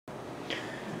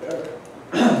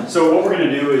So what we're going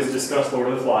to do is discuss Lord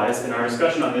of the Flies, and our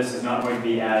discussion on this is not going to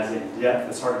be as in-depth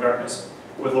as Heart of Darkness.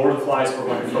 With Lord of the Flies, we're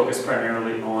going to focus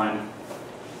primarily on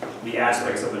the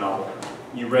aspects of the novel.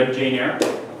 You read Jane Eyre,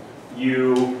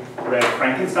 you read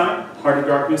Frankenstein, Heart of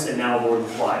Darkness, and now Lord of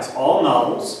the Flies. All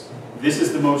novels, this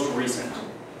is the most recent.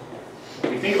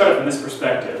 If you think about it from this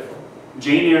perspective,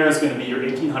 Jane Eyre is going to be your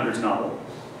 1800s novel,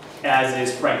 as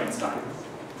is Frankenstein.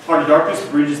 Heart of Darkness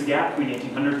bridges the gap between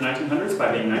 1800 and 1900s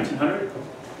by being 1900.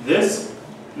 This,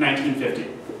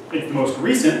 1950. It's the most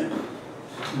recent,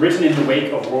 written in the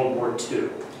wake of World War II.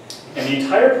 And the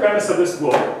entire premise of this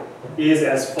book is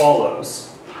as follows.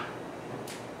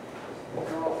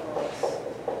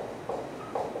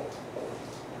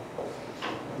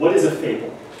 What is a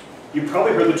fable? You've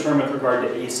probably heard the term with regard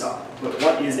to Aesop, but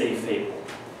what is a fable?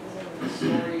 Is it a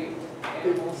story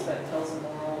animals that tells a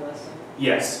moral lesson?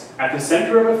 Yes. At the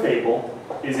center of a fable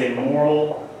is a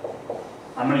moral,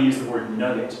 I'm going to use the word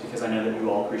nugget because I know that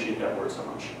you all appreciate that word so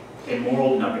much. A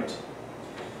moral nugget.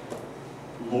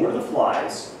 Lord of the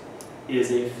Flies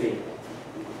is a fable.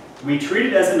 We treat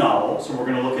it as a novel, so we're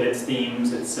going to look at its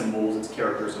themes, its symbols, its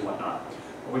characters, and whatnot.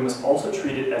 But we must also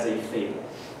treat it as a fable.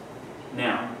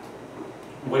 Now,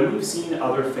 when we've seen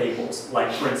other fables,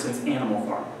 like for instance Animal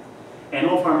Farm.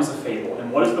 Animal Farm is a fable,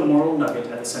 and what is the moral nugget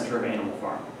at the center of Animal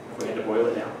Farm, if we had to boil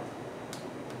it down?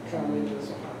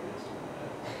 Communism.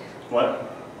 What?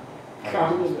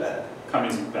 Communism is bad.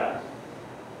 Communism is bad.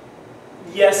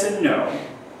 Yes and no.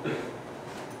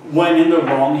 When in the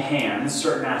wrong hands,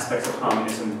 certain aspects of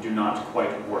communism do not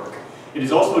quite work. It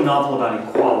is also a novel about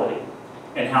equality,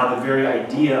 and how the very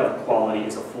idea of equality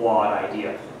is a flawed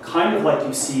idea. Kind of like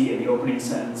you see in the opening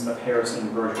sentence of Harrison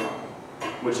and Bergeron,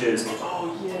 which is,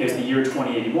 is the year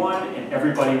 2081, and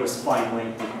everybody was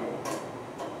finally equal.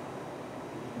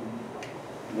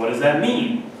 What does that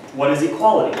mean? What is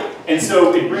equality? And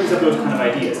so it brings up those kind of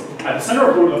ideas. At the center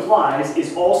of Lord of the Flies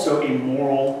is also a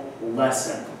moral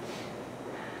lesson.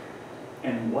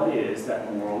 And what is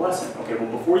that moral lesson? Okay, well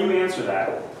before you answer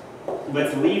that,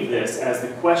 let's leave this as the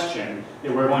question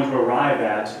that we're going to arrive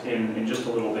at in just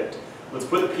a little bit. Let's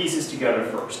put the pieces together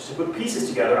first. To put the pieces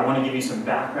together, I want to give you some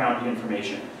background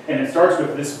information. And it starts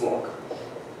with this book.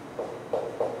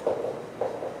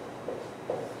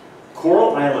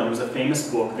 Coral Island was a famous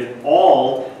book that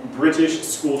all British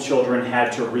school children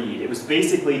had to read. It was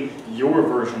basically your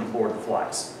version of Lord of the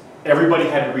Flies. Everybody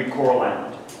had to read Coral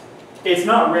Island. It's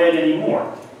not read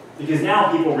anymore, because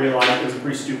now people realize it was a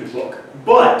pretty stupid book.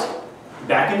 But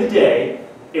back in the day,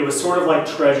 it was sort of like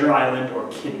Treasure Island or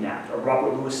Kidnapped, a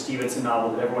Robert Louis Stevenson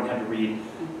novel that everyone had to read,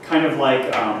 kind of like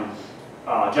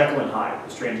Jekyll and Hyde,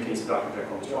 The Strange Case of Dr.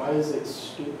 Jekyll and Mr. Hyde. Why is it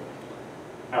stupid?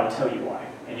 I'll tell you why,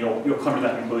 and you'll come to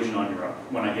that conclusion on your own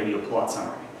when I give you a plot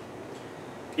summary.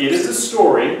 It is a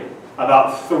story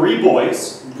about three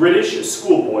boys, British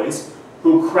schoolboys,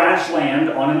 who crash land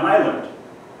on an island.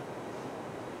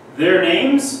 Their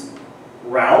names,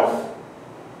 Ralph,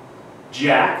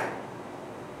 Jack,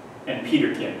 and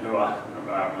Peterkin, who I don't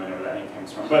really know where that name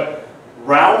comes from. But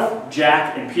Ralph,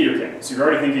 Jack, and Peterkin. So you're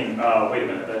already thinking, wait a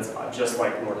minute, that's just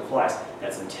like Lord of the Flies.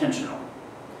 That's intentional.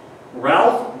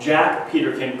 Ralph, Jack,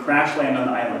 Peterkin crash land on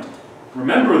the island.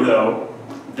 Remember though,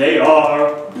 they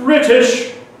are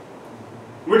British,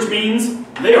 which means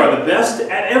they are the best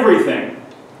at everything.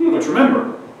 Which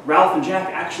remember, Ralph and Jack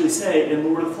actually say in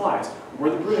Lord of the Flies, we're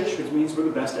the British, which means we're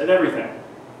the best at everything.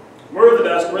 We're the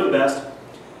best, we're the best.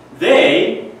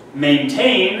 They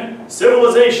maintain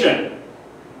civilization.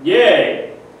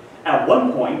 Yay! At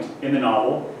one point in the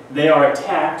novel, they are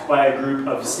attacked by a group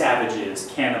of savages,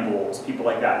 cannibals, people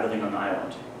like that living on the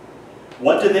island.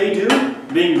 What do?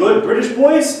 Being good British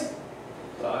boys?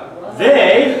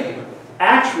 They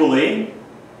actually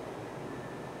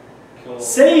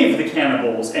save the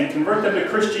cannibals and convert them to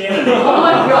Christianity. Oh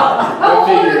my god! How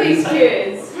old are these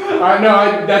kids? I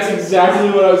know, that's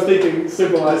exactly what I was thinking.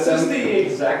 Symbolize This is them. the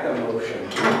exact emotion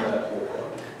of that whole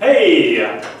book. Hey!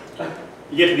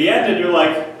 You get to the end and you're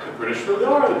like, the British really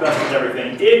are the best at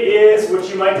everything. It is what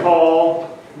you might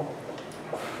call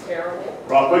Terrible.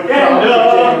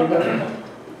 propaganda.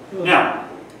 Now,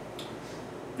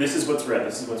 this is what's read,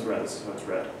 this is what's read, this is what's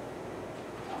read.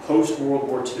 Post-World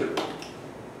War II,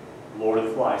 Lord of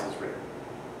the Flies is written.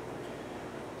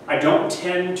 I don't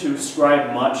tend to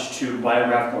ascribe much to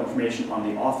biographical information on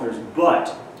the authors,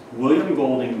 but William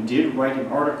Golding did write an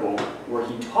article where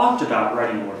he talked about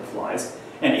writing Lord of the Flies,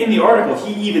 and in the article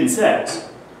he even says,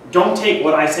 don't take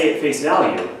what I say at face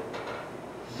value,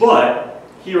 but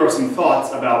here are some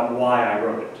thoughts about why I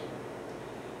wrote it.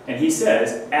 And he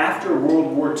says, after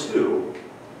World War II,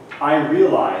 I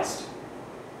realized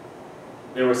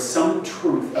there was some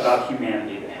truth about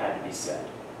humanity that had to be said.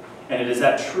 And it is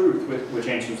that truth which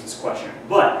answers this question.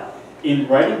 But in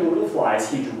writing Lord of the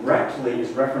Flies, he directly is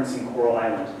referencing Coral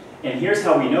Island. And here's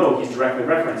how we know he's directly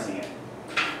referencing it.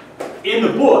 In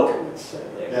the book,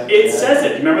 it says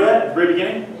it. You remember that at the very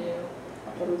beginning? Yeah.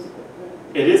 I thought it was a bit.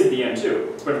 It is at the end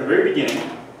too. But at the very beginning,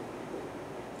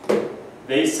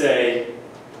 they say,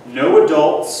 no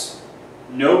adults,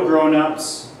 no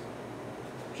grown-ups,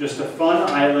 just a fun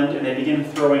island, and they begin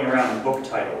throwing around book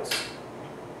titles.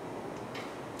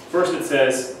 First it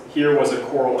says, here was a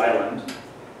coral island.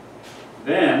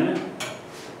 Then,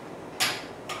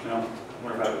 no, I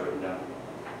wonder if I have it written down.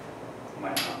 I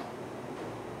might not.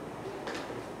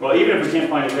 Well, even if we can't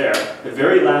find it there, the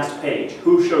very last page,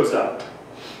 who shows up?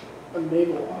 A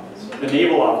naval officer. The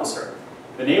naval officer.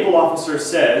 The naval officer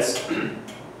says,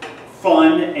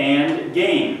 fun and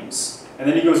games. And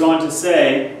then he goes on to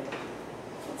say,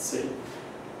 let's see,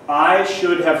 I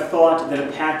should have thought that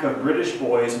a pack of British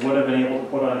boys would have been able to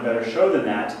put on a better show than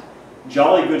that.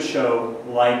 Jolly good show,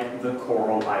 like the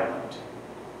Coral Island.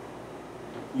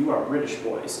 You are British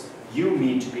boys. You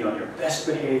need to be on your best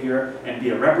behavior and be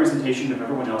a representation of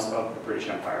everyone else of the British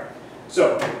Empire.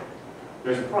 So,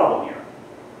 there's a problem here,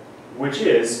 which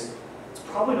is, it's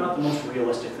probably not the most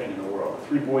realistic thing in the world.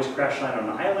 3 boys crash land on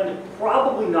an island,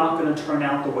 probably not going to turn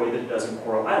out the way that it does in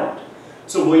Coral Island.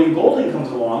 So William Golding comes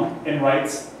along and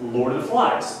writes Lord of the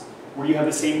Flies, where you have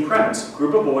the same premise.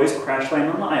 Group of boys crash land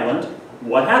on an island.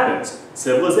 What happens?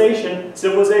 Civilization,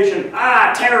 civilization,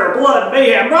 terror, blood,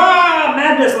 mayhem,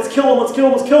 madness, let's kill him, let's kill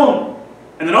him, let's kill him.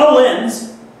 And then all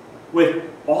ends with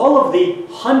all of the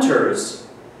hunters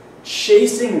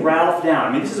chasing Ralph down.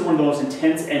 I mean, this is one of the most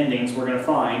intense endings we're going to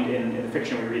find in the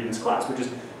fiction we read in this class, which is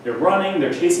they're running,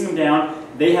 they're chasing him down,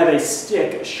 they have a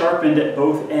stick sharpened at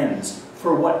both ends.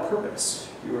 For what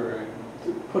purpose? You were right.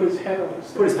 To put his head on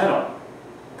his Put his head on.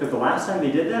 Because the last time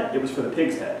they did that, it was for the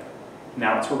pig's head.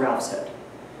 Now it's for Ralph's head.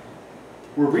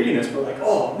 We're reading this, we're like,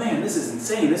 oh man, this is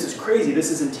insane, this is crazy, this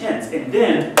is intense. And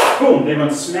then, boom, they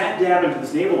run smack dab into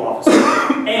this naval officer.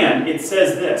 And it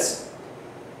says this,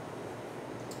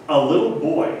 a little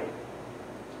boy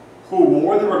who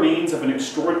wore the remains of an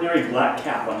extraordinary black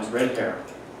cap on his red hair,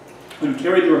 who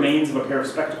carried the remains of a pair of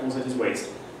spectacles at his waist,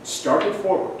 started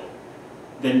forward,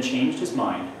 then changed his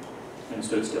mind and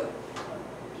stood still.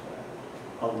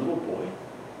 A little boy?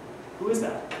 Who is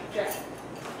that? Jack.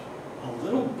 A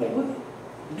little boy?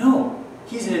 No,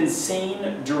 he's an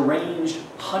insane, deranged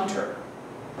hunter.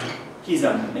 He's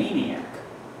a maniac.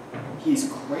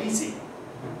 He's crazy.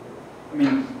 I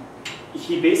mean,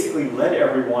 he basically led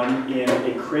everyone in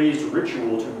a crazed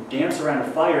ritual to dance around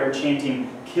a fire chanting,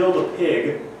 kill the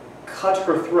pig, cut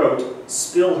her throat,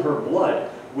 spill her blood,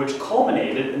 which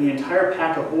culminated in the entire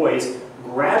pack of boys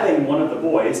grabbing one of the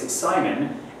boys,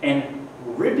 Simon, and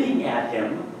ripping at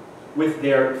him with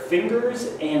their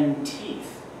fingers and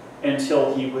teeth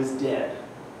until he was dead.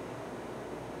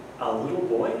 A little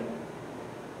boy?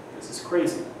 This is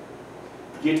crazy.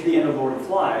 You get to the end of Lord of the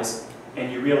Flies,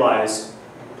 and you realize,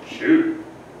 shoot,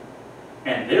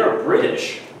 and they're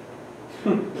British.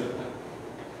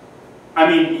 I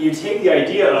mean, you take the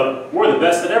idea of, we're the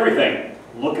best at everything.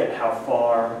 Look at how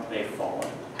far they've fallen.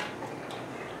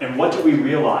 And what do we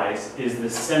realize is the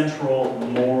central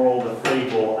moral, the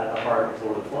fable at the heart of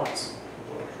Lord of the Flies?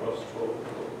 Don't trust locals.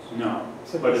 No,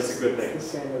 but it's a good thing.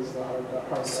 It's the same as the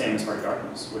heart. Same as Heart of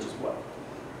Darkness, which is what?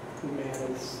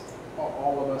 Man, it's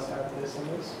all of us have this in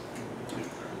this.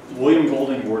 William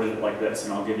Golding worded it like this,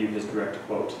 and I'll give you his direct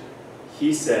quote.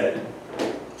 He said,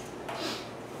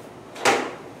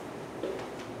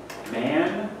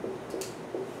 man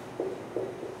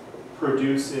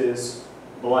produces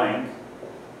blank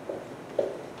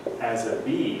as a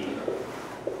bee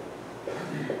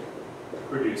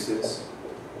produces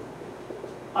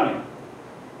honey.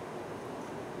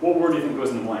 What word do you think goes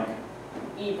in the blank?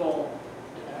 Evil.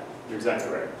 You're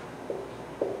exactly right.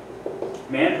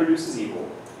 Man produces evil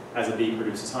as a bee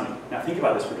produces honey. Now think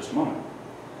about this for just a moment.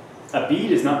 A bee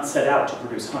does not set out to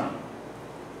produce honey.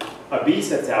 A bee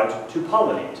sets out to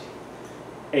pollinate.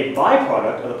 A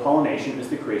byproduct of the pollination is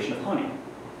the creation of honey.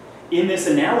 In this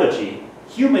analogy,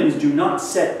 humans do not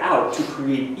set out to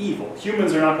create evil.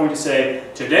 Humans are not going to say,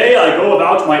 today I go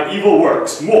about my evil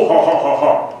works.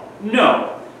 Mwahahaha.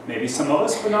 No. Maybe some of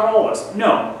us, but not all of us.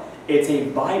 No. It's a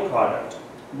byproduct.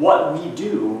 What we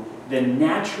do, the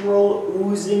natural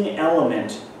oozing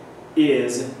element,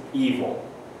 is evil.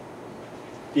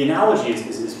 The analogy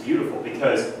is beautiful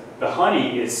because the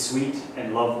honey is sweet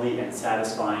and lovely and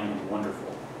satisfying and wonderful.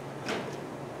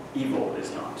 Evil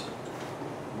is not.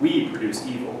 We produce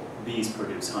evil. Bees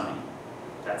produce honey.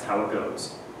 That's how it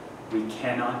goes. We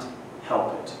cannot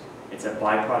help it. It's a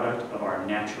byproduct of our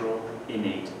natural,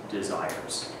 innate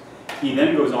desires. He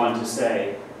then goes on to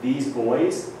say, these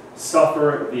boys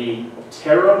suffer the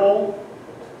terrible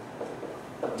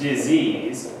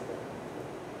disease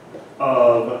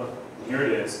of, here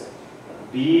it is,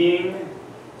 being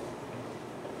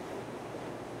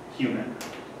human.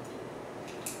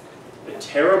 The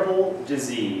terrible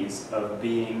disease of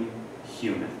being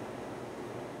human.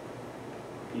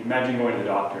 You imagine going to the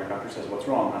doctor, and the doctor says, what's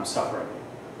wrong? I'm suffering.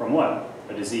 From what?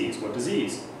 A disease. What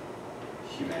disease?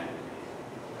 Humanity.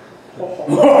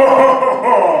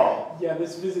 Yeah,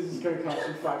 this visit is going to cost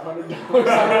you $500. I don't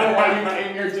know why you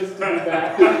came here just to do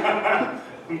that.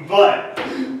 But,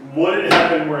 would it have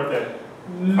been worth it?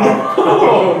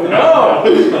 No,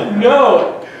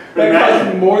 no. That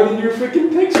costs more than your freaking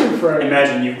picture frame.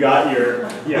 Imagine you've got your,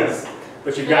 yes,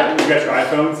 but you've got your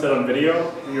iPhone set on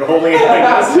video, and you're holding it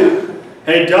like this.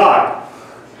 Hey, Doc.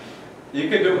 You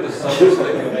could do it with the summer so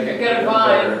they can make it. Get a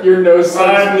vine. Your nose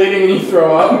starts bleeding and you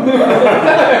throw up.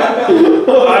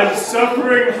 I'm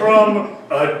suffering from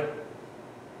a...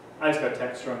 I just got a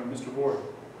text from Mr. Ward.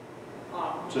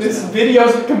 This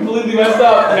video's completely messed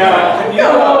up now.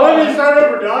 No, let me start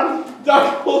over, Don.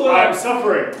 Doc, hold on. I'm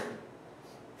suffering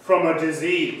from a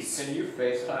disease. Can you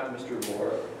FaceTime Mr.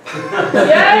 Moore?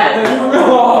 Yes!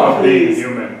 Oh, Of being please.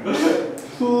 human.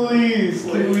 Please,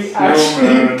 can we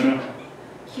actually... Human.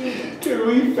 Can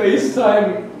we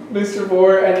FaceTime Mr.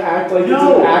 Moore and act like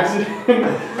No. it's an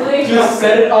accident? Please. Just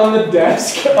set it on the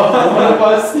desk of one of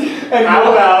us and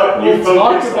How about you we'll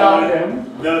talk focus about on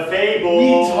him. The fable.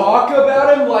 We talk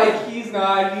about him like he's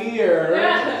not here.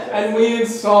 Yes. And we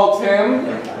insult him.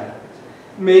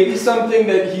 Maybe something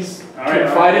that he's All right,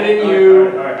 confided in all right, you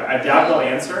all right. I doubt he'll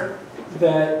answer.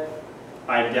 that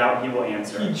I doubt he will he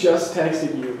answer. just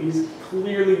texted you. He's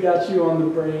clearly got you on the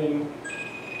brain.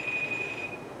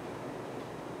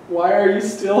 Why are you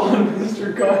still on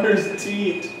Mr. Carter's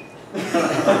teat?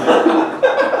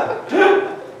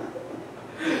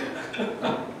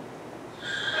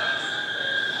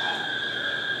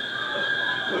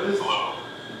 Hello,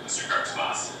 Mr. Carter's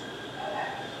boss.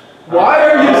 Why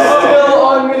are you still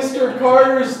on Mr.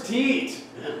 Carter's teat?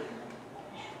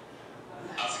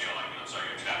 How's it going? I'm sorry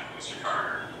to chat with Mr.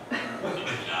 Carter.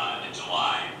 In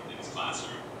July, in his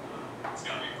classroom. It's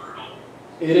gotta be brutal.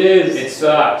 It is. It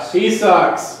sucks. He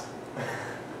sucks.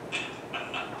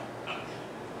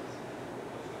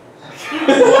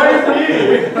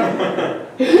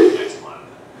 Next one.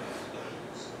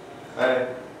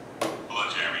 Hey. Hello,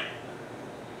 Jeremy.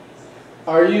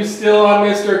 Are you still on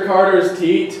Mr. Carter's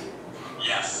teat?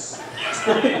 Yes. Yes,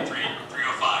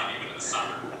 305, even in the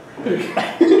summer.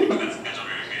 That's scheduled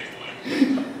very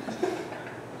faithfully.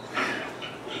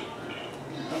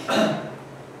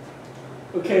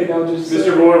 Okay, now just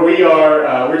Mr. Moore,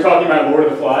 we're talking about Lord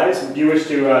of the Flies. Do you wish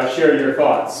to share your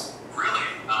thoughts? Really?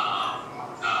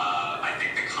 I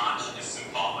think the conch is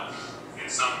symbolic in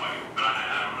some way, but I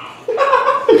don't know.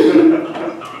 I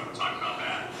don't know if we're talking about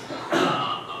that.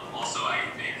 Also, I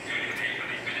think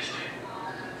they finished it.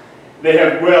 They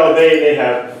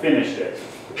have finished it.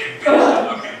 They finished it.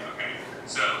 Okay.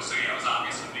 So yeah, it was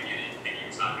obvious from the beginning. Piggy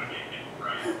was not going to make it,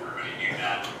 right? Everybody knew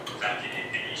that. The fact that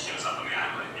Piggy shows up on the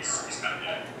island, he's kind of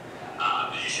dead.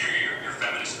 Did you share your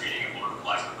feminist reading of Lord of the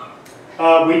Flies with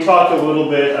them? We talked a little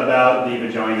bit about the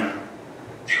vagina.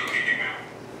 Okay,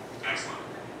 good. Excellent.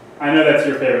 I know that's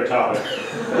your favorite topic. I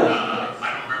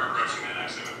don't remember broaching that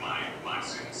actually with my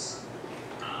students.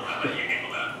 I'll let you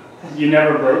handle that. You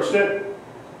never broached it?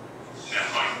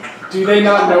 do they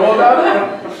not know about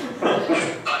it?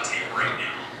 Tape right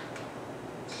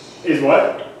now. Is what?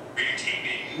 Are you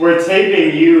taping? We're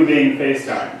taping you being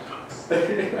FaceTime.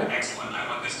 Excellent. I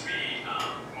want this to be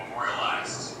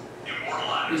immortalized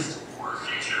for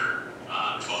future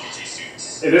 12UT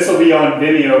students. This will be on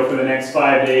Vimeo for the next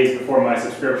 5 days before my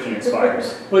subscription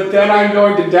expires. But then I'm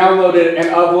going to download it and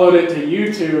upload it to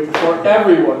YouTube for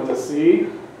everyone to see.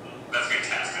 That's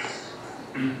fantastic.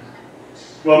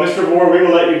 Well, Mr. Moore, we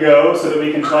will let you go so that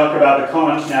we can talk about the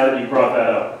conch now that you brought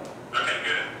that up. Okay,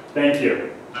 good. Thank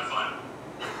you. Have fun.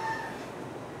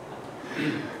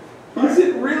 Is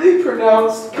it really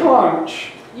pronounced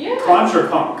conch? Yeah. Conch or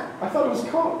conch? I thought it was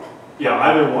conch. Yeah,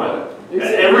 either one. Is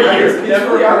it Every really? year. It's the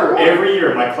other one? Every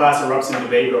year, my class erupts in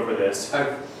debate over this.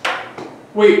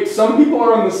 Wait, some people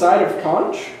are on the side of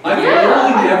conch? I've Yeah.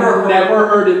 literally I've never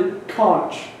heard it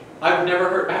conch. I've never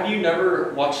heard. Have you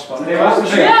never watched They SpongeBob?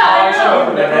 must have Yeah, I conch know.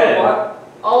 over the head.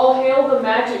 All hail the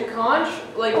magic conch?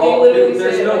 Like, they Oh, literally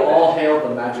there's say it no like all hail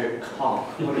the magic conch.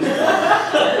 What is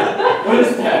that? What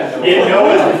is that? In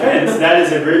Noah's defense, that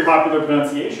is a very popular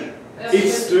pronunciation. that.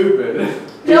 It's stupid.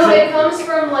 No, it comes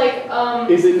from like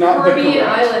Is it not the Caribbean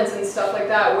correct? islands and stuff like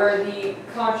that, where the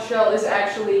conch shell is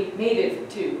actually native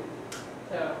to.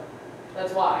 So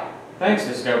that's why. Thanks,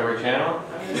 Discovery Channel.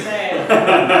 I'm just saying.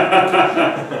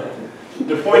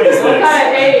 The point is What kind this.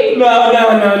 of hate? No,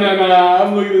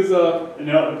 I'm looking this up.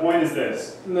 No, the point is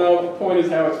this. No, the point is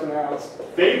how it's pronounced.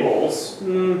 Fables,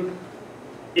 Hmm.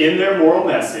 in their moral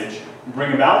message,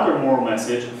 bring about their moral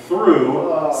message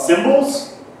through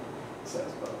symbols Says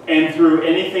both. and through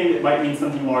anything that might mean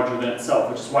something larger than itself,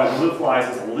 which is why Lord of the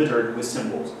Flies is littered with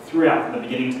symbols throughout, from the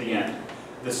beginning to the end.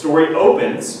 The story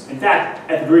opens, in fact,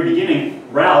 at the very beginning,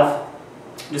 Ralph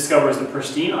discovers the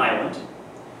pristine island.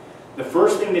 The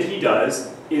first thing that he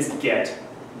does is get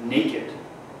naked,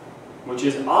 which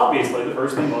is obviously the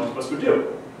first thing most of us would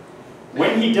do.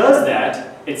 When he does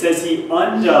that, it says he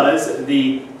undoes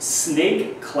the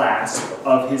snake clasp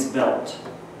of his belt.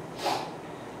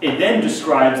 It then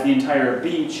describes the entire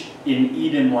beach in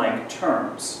Eden-like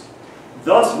terms,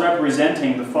 thus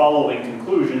representing the following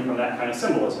conclusion from that kind of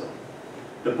symbolism.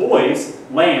 The boys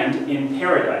land in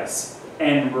paradise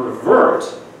and revert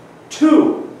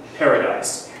to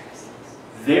paradise.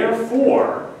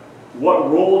 Therefore,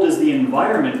 what role does the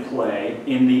environment play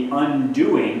in the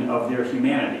undoing of their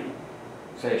humanity?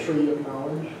 Say, Tree of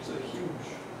knowledge. it's a huge.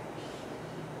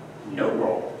 No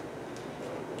role.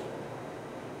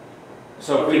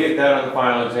 So if we get that on the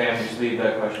final exam, just leave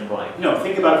that question blank. No,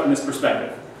 think about it from this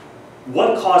perspective.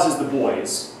 What causes the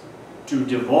boys to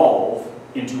devolve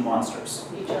into monsters?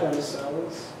 Each other.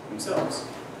 Themselves. Themselves.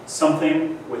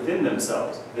 Something within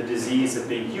themselves. The disease of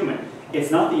being human.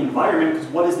 It's not the environment, because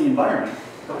what is the environment?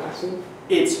 Passive.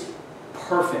 It's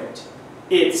perfect.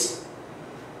 It's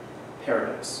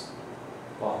paradise.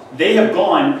 Well, They have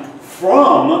gone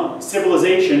from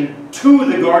civilization to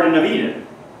the Garden of Eden.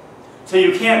 So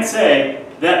you can't say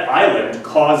that island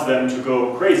caused them to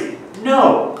go crazy.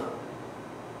 No.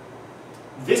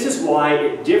 This is why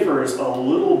it differs a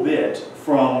little bit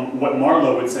from what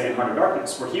Marlowe would say in Heart of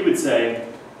Darkness, where he would say,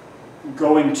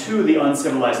 going to the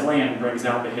uncivilized land brings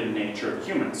out the hidden nature of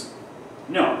humans.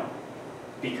 No.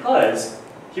 Because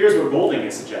here's what Golding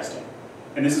is suggesting.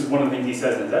 And this is one of the things he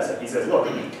says in his essay. He says,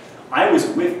 look, I was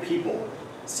with people,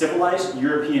 civilized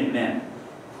European men,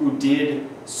 who did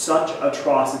such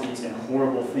atrocities and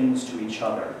horrible things to each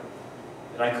other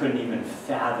that I couldn't even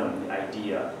fathom the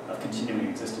idea of continuing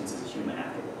existence as a human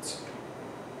afterwards.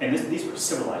 And these were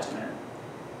civilized men,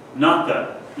 not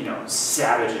the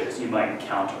savages you might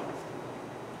encounter.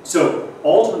 So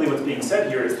ultimately what's being said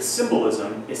here is the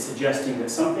symbolism is suggesting that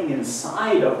something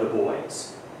inside of the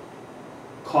boys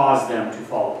caused them to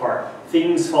fall apart.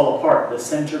 Things fall apart. The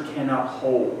center cannot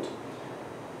hold.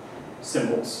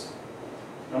 Symbols.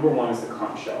 Number one is the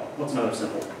conch shell. What's another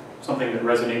symbol? Something that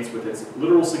resonates with its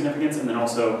literal significance and then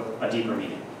also a deeper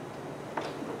meaning.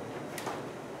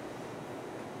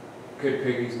 could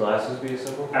Piggy's glasses be a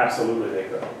symbol? Absolutely they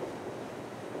could.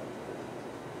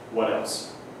 What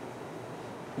else?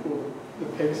 Well, the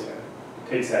pig's head.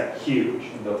 Pig's head, huge.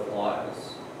 The flies.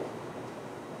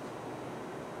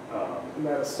 Isn't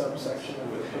that a subsection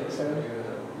of the pig's head?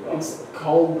 Yeah. It's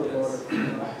called the Lord of the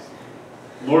Flies.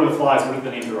 Lord of the Flies, where did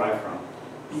the name derive from?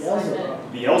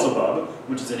 Beelzebub. Beelzebub,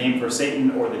 which is a name for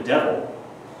Satan or the devil.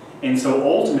 And so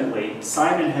ultimately,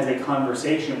 Simon has a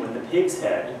conversation with the pig's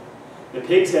head. The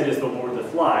pig's head is the Lord of the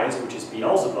Flies, which is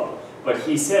Beelzebub. But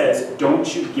he says,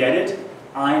 don't you get it?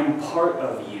 I'm part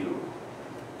of you.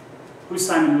 Who's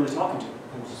Simon really talking to?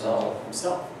 Himself.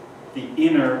 Himself. The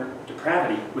inner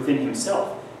depravity within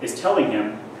himself is telling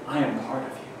him, I am part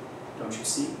of you. Don't you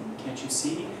see? Can't you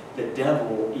see? The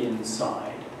devil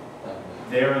inside.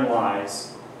 Therein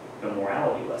lies the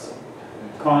morality lesson.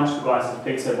 Conch, the glasses,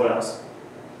 pig's head, what else?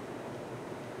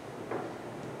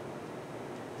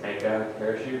 Tank guy with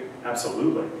parachute?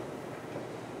 Absolutely.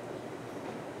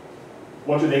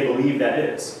 What do they believe that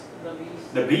is? The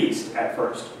beast. The beast, at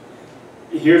first.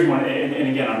 Here's one, and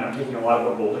again, I'm taking a lot of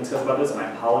what Golding says about this, and I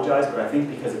apologize, but I think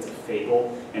because it's a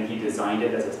fable, and he designed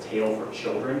it as a tale for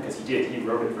children, because he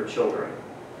wrote it for children.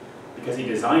 Because he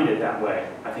designed it that way,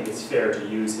 I think it's fair to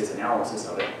use his analysis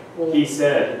of it. Well, He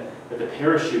said that the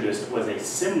parachutist was a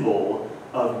symbol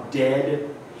of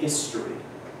dead history.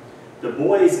 The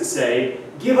boys say,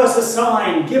 give us a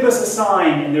sign,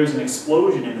 and there's an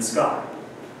explosion in the sky.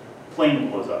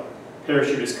 Plane blows up.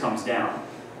 Parachutist comes down.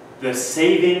 The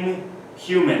saving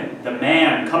human, the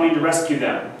man coming to rescue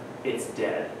them, it's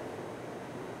dead.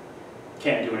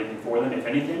 Can't do anything for them. If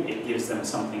anything, it gives them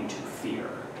something to fear.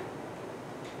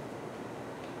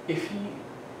 if he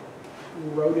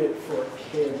wrote it for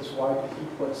kids, why did he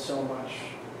put so much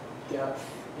depth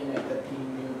in it that he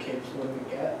knew kids wouldn't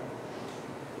get?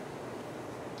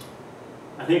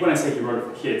 I think when I say he wrote it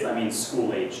for kids, I mean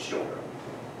school-age children.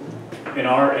 In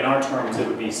our terms, it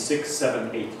would be 6th,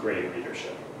 7th, 8th grade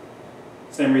readership.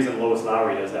 Same reason Lois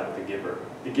Lowry does that with The Giver.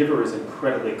 The Giver is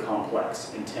incredibly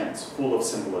complex, intense, full of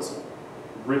symbolism,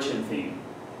 rich in theme.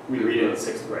 We read it in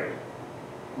 6th grade.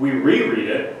 We reread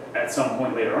it at some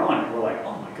point later on, and we're like,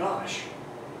 oh my gosh,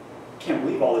 can't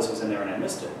believe all this was in there and I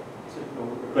missed it.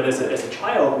 But as a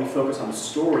child, we focus on the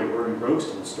story, we're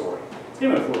engrossed in the story.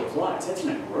 Same with Lord of the Flies, that's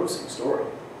an engrossing story.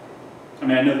 I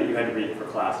mean, I know that you had to read it for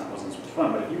class and it wasn't so much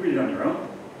fun, but if you read it on your own,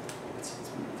 it's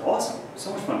awesome.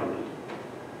 So much fun to read.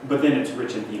 But then it's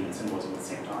rich in theme and symbolism at the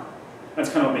same time. That's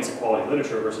kind of what makes it quality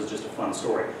literature versus just a fun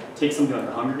story. Take something like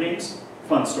The Hunger Games,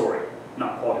 fun story,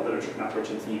 not quality literature, not rich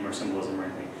in theme or symbolism or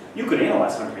anything. You could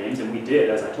analyze Hunger Games, and we did,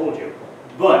 as I told you,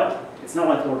 but it's not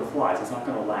like Lord of the Flies, it's not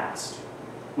going to last.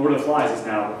 Lord of the Flies is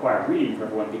now required reading for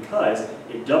everyone because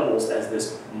it doubles as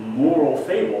this moral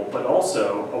fable, but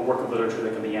also a work of literature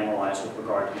that can be analyzed with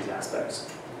regard to these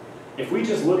aspects. If we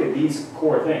just look at these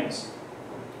core things,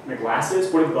 the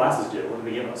glasses, what do the glasses do? What do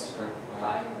they give us?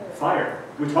 Fire. Fire.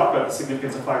 We talked about the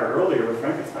significance of fire earlier with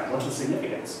Frankenstein. What's the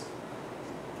significance?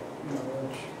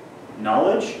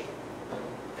 Knowledge,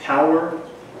 power,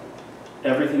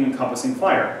 everything encompassing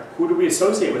fire. Who do we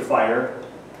associate with fire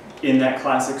in that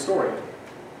classic story?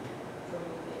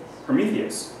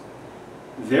 Prometheus.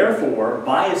 Therefore,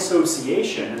 by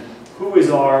association, who is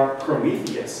our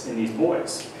Prometheus in these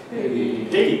boys? Piggy.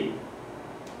 Piggy.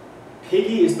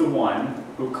 Piggy is the one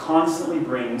who constantly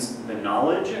brings the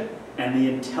knowledge and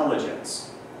the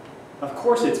intelligence. Of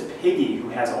course, it's Piggy who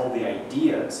has all the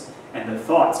ideas and the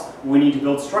thoughts. We need to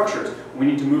build structures. We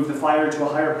need to move the fire to a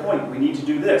higher point. We need to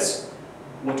do this.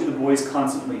 What do the boys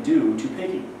constantly do to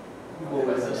Piggy?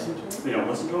 They don't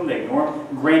listen to him, they ignore him.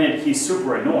 Granted, he's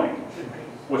super annoying,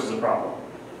 which is a problem.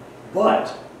 But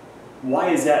why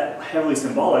is that heavily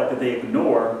symbolic that they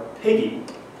ignore Piggy?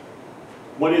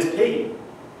 What is Piggy?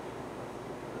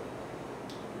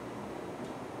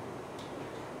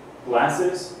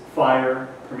 Glasses, fire,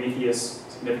 Prometheus,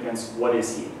 significance, what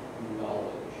is he?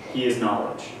 Knowledge. He is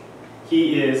knowledge.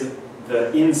 He is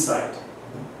the insight.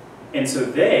 And so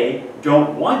they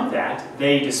don't want that,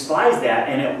 they despise that,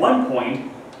 and at one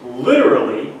point,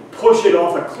 literally push it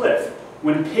off a cliff.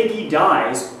 When Piggy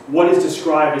dies, what is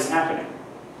described as happening?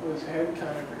 His head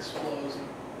kind of explodes and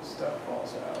stuff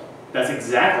falls out. That's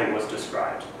exactly what's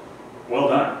described. Well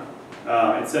done.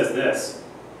 It says this.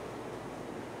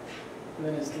 And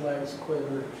then his legs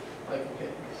quiver like a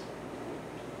pig's.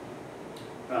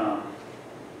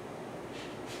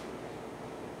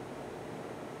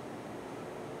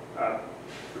 I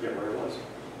forget where it was.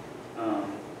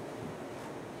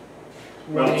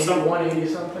 Well,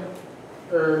 180 something?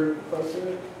 Or close to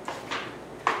it?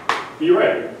 You're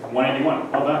right,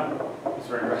 181. Well done. It's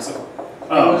very impressive. It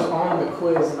was on the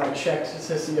quiz and I checked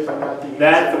to see if I got the answer.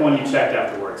 That's the one you checked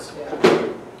afterwards.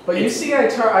 Yeah. But you see, I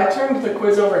turned the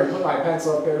quiz over and put my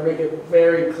pencil up there to make it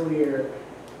very clear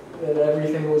that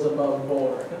everything was above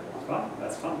board. That's fun.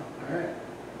 That's fun. All right.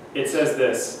 It says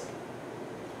this.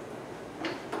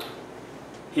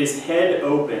 His head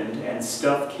opened and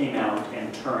stuff came out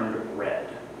and turned red.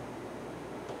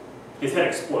 His head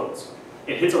explodes.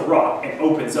 It hits a rock and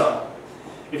opens up.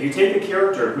 If you take the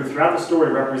character who throughout the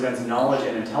story represents knowledge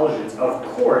and intelligence, of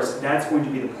course that's going to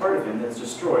be the part of him that's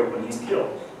destroyed when he's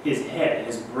killed. His head,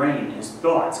 his brain, his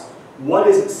thoughts. What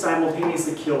is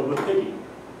simultaneously killed with Piggy?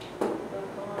 The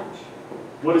conch.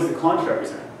 What does the conch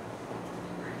represent?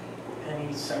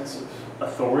 Any sense of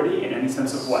Authority in any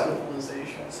sense of what?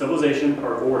 civilization. Civilization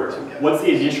or order. What's the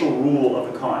initial rule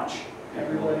of the conch?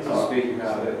 Everybody's Speaking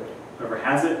about it. Whoever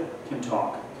has it can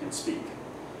talk, can speak.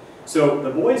 So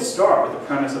the boys start with the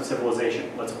premise of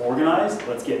civilization. Let's organize,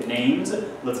 let's get names,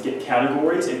 let's get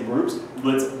categories and groups,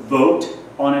 let's vote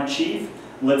on a chief,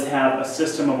 let's have a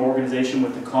system of organization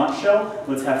with the conch shell,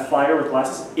 let's have fire with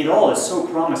glasses. It all is so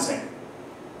promising.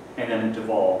 And then it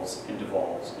devolves and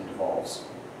devolves and devolves.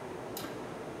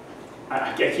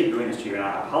 I keep doing this to you and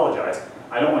I apologize.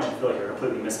 I don't want you to feel like you're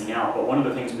completely missing out, but one of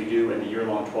the things we do in the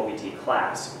year-long 12ET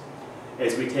class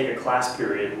is we take a class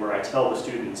period where I tell the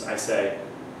students, I say,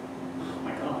 oh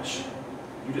my gosh,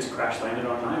 you just crash landed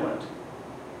on an island.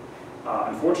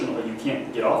 Unfortunately, you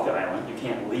can't get off the island, you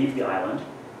can't leave the island,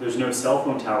 there's no cell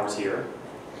phone towers here.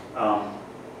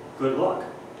 Good luck.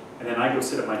 And then I go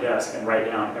sit at my desk and write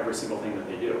down every single thing that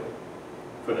they do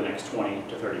for the next 20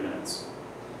 to 30 minutes.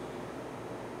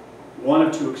 One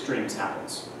of two extremes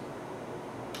happens.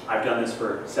 I've done this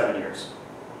for 7 years.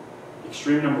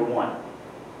 Extreme number one,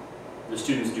 the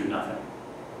students do nothing.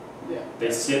 Yeah. They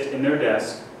sit in their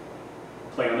desk,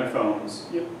 play on their phones,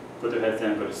 Yep. put their heads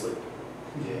down, and go to sleep.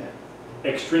 Yeah.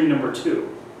 Extreme number 2.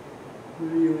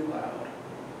 Really loud.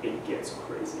 It gets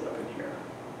crazy up in here.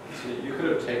 See, you could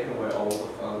have taken away all the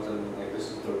phones and been like, this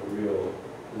is the real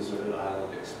deserted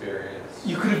island experience.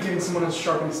 You could have given someone a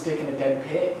sharpened stick in a dead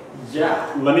pig.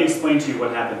 Yeah. Let me explain to you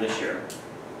what happened this year.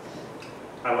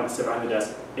 I went to sit behind the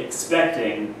desk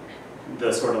expecting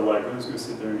the sort of like, I'm just going to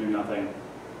sit there and do nothing.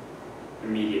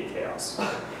 Immediate chaos.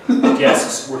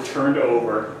 Desks were turned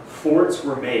over, forts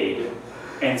were made,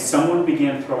 and someone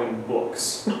began throwing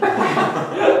books.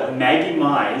 Maggie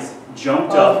Mize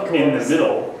jumped up in the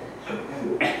middle,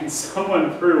 and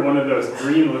someone threw one of those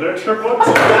green literature books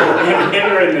and hit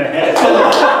her in the head. She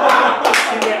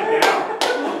went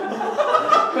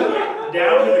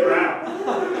down to the ground.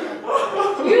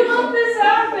 You let this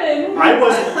happen. I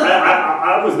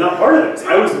was not part of this.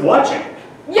 I was watching.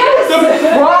 Yes! The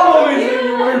problem is that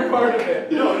you weren't part of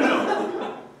it. No.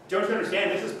 Don't you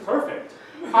understand? This is perfect.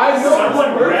 I know Someone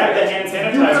it's grabbed the perfect.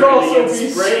 hand You could sanitizer also and be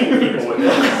began spraying people with it.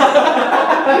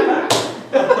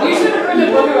 You should have written a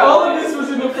book about All of this was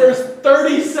in the first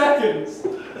 30 seconds.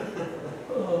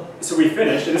 So we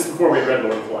finished, and this is before we read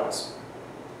Lord of the Flies.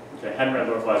 Okay, hadn't read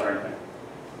Lord of the Flies or anything.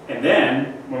 And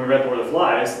then, when we read Lord of the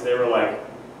Flies, they were like,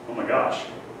 oh my gosh,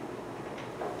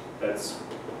 that's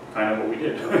kind of what we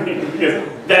did. Because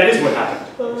that is what happened.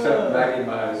 Except Maggie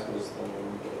Mize was the one that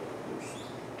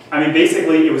I mean,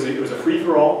 basically, it was a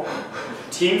free-for-all.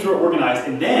 Teams were organized,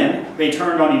 and then they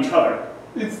turned on each other.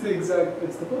 It's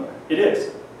the book. It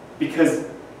is. Because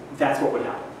that's what would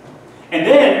happen. And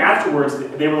then afterwards,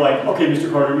 they were like, okay, Mr.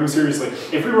 Carter, no, seriously,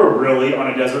 if we were really on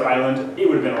a desert island, it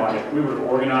would have been a lot different. We would have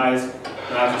organized.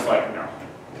 And I was just like, no.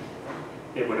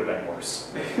 It would have been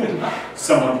worse.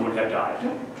 Someone would have died.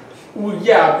 Well,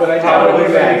 yeah, but I doubt it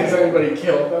would have been because anybody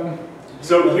killed them.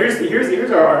 So here's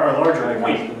our larger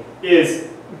point, is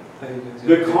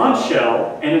the conch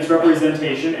shell and its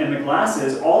representation and the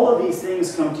glasses, all of these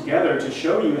things come together to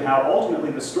show you how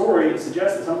ultimately the story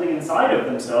suggests that something inside of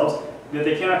themselves that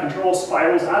they cannot control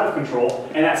spirals out of control,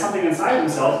 and that something inside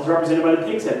themselves is represented by the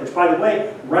pig's head, which, by the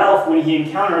way, Ralph, when he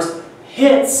encounters,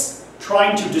 hits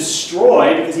trying to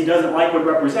destroy because he doesn't like what it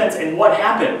represents, and what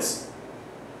happens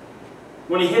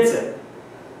when he hits it?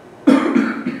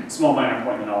 Small minor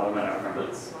point, and all of them I remember.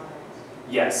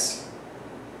 Yes.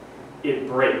 It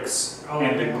breaks,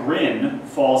 and the grin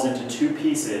falls into 2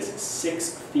 pieces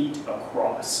 6 feet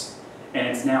across. And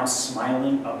it's now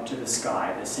smiling up to the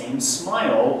sky, the same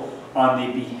smile on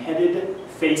the beheaded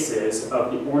faces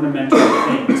of the ornamental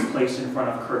things placed in front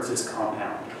of Kurtz's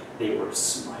compound. They were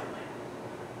smiling.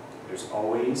 There's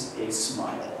always a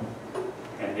smile.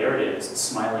 And there it is,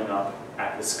 smiling up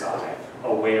at the sky,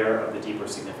 aware of the deeper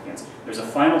significance. There's a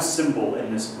final symbol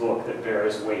in this book that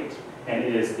bears weight, and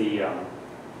it is the,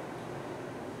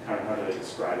 how do they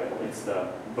describe it? It's the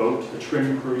boat, the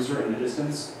trim cruiser in the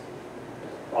distance.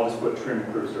 I'll just put trim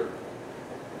cruiser.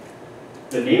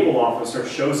 The naval officer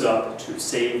shows up to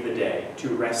save the day,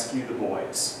 to rescue the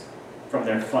boys from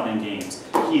their fun and games.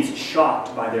 He's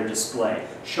shocked by their display,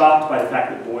 shocked by the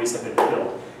fact that boys have been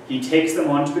killed. He takes them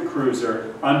onto the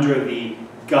cruiser under the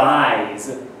guise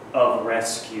of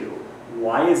rescue.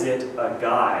 Why is it a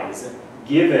guise,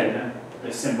 given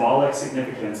the symbolic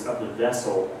significance of the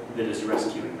vessel that is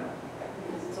rescuing them?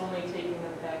 Because it's only taking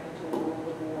them back into a world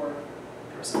of war.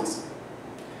 Precisely.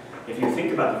 If you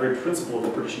think about the very principle of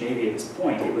the British Navy at this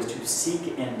point, it was to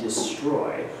seek and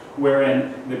destroy,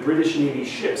 wherein the British Navy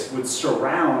ships would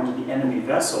surround the enemy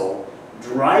vessel,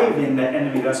 driving that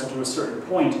enemy vessel to a certain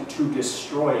point to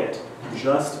destroy it.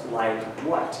 Just like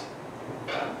what?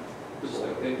 just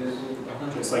like they did with the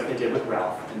hunting. Just like they did with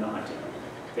Ralph in The Hunting.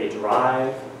 They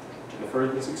drive to the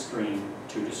furthest extreme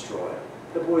to destroy.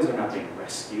 The boys are not being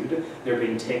rescued. They're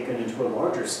being taken into a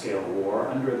larger scale war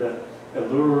under the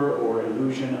allure or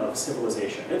illusion of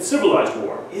civilization. It's civilized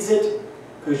war. Is it?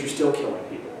 Because you're still killing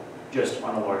people, just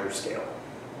on a larger scale.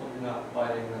 Well, you're not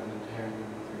biting them and tearing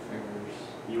them with your fingers.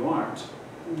 You aren't.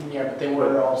 Yeah, but they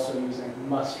were also using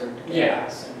mustard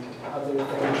gas and other things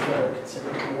that are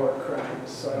considered war crimes,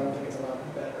 so I don't think it's a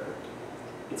lot better.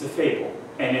 It's a fable,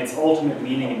 and its ultimate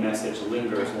meaning and message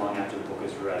lingers long after the book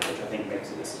is read, which I think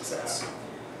makes it a success.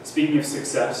 Speaking of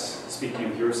success, speaking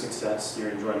of your success, your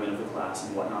enjoyment of the class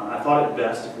and whatnot, I thought it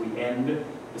best if we end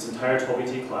this entire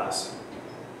 12ET class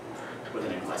with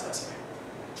an in-class essay.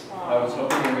 I was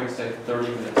hoping you were going to say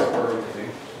 30 minutes early.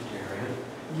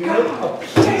 You're a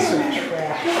piece of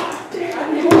trash.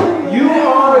 You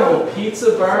are the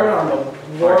pizza burn on the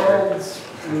world's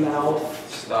mouth.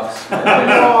 Stop You spitting.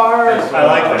 are. I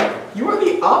like that. You are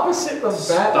the opposite of Batman.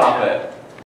 Stop it.